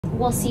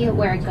we'll see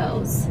where it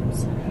goes.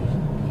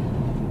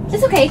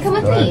 It's okay. Come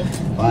with me.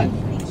 Fine.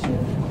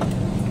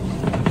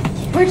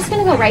 We're just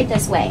gonna go right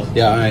this way.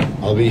 Yeah, all right.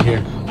 I'll be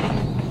here.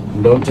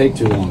 Don't take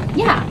too long.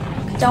 Yeah.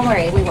 Don't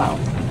worry. We won't.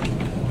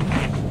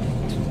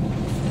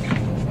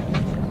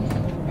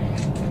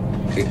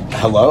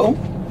 Hello?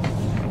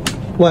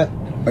 What?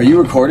 Are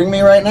you recording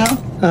me right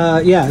now?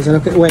 Yeah, is that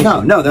okay? Wait.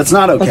 No, that's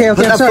not okay. Okay,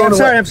 Put that phone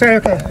away. I'm sorry,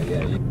 okay.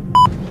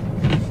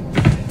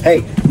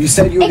 Hey, you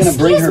said you were going to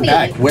bring her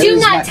back. Where Do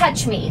is not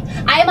touch me.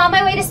 I am on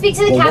my way to speak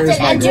to the Well, where's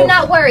captain, my and do girl?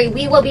 not worry.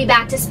 We will be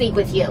back to speak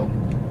with you. All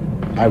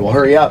right, well,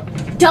 hurry up.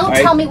 Don't All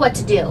right. tell me what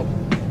to do.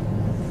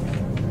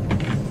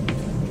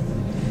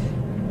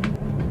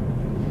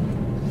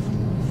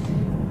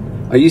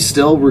 Are you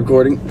still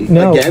recording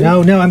No, again? no,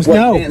 What,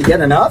 no. can't get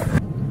enough?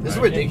 This is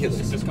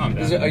ridiculous. Just calm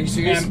down. Are you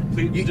serious? Ma'am,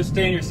 please, just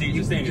stay in your seat.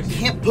 Just stay in your You seat.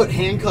 can't put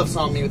handcuffs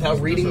on me without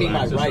reading me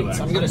my relax, just rights. relax.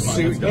 I'm going to Come on,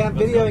 sue let's you. go. Yeah, I'm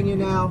videoing you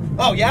now.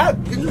 Oh,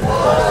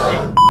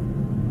 yeah?